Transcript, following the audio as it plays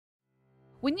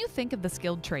When you think of the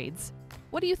skilled trades,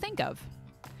 what do you think of?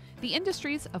 The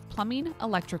industries of plumbing,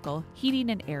 electrical,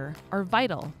 heating, and air are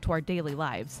vital to our daily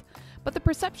lives, but the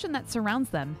perception that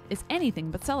surrounds them is anything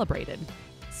but celebrated.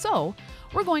 So,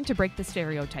 we're going to break the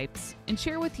stereotypes and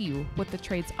share with you what the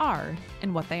trades are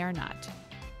and what they are not.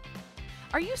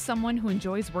 Are you someone who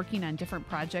enjoys working on different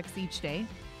projects each day?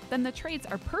 Then the trades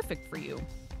are perfect for you.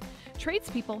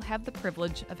 Tradespeople have the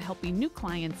privilege of helping new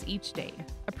clients each day,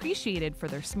 appreciated for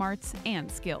their smarts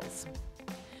and skills.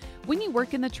 When you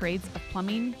work in the trades of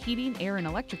plumbing, heating, air, and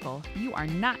electrical, you are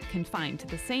not confined to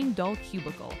the same dull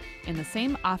cubicle in the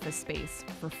same office space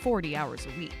for 40 hours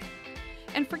a week.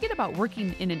 And forget about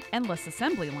working in an endless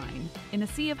assembly line in a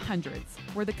sea of hundreds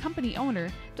where the company owner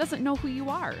doesn't know who you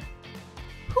are.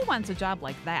 Who wants a job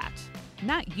like that?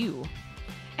 Not you.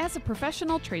 As a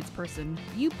professional tradesperson,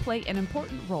 you play an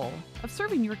important role of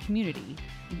serving your community,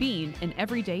 being an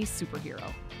everyday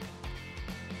superhero.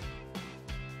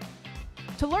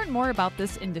 To learn more about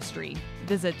this industry,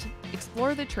 visit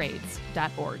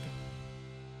explorethetrades.org.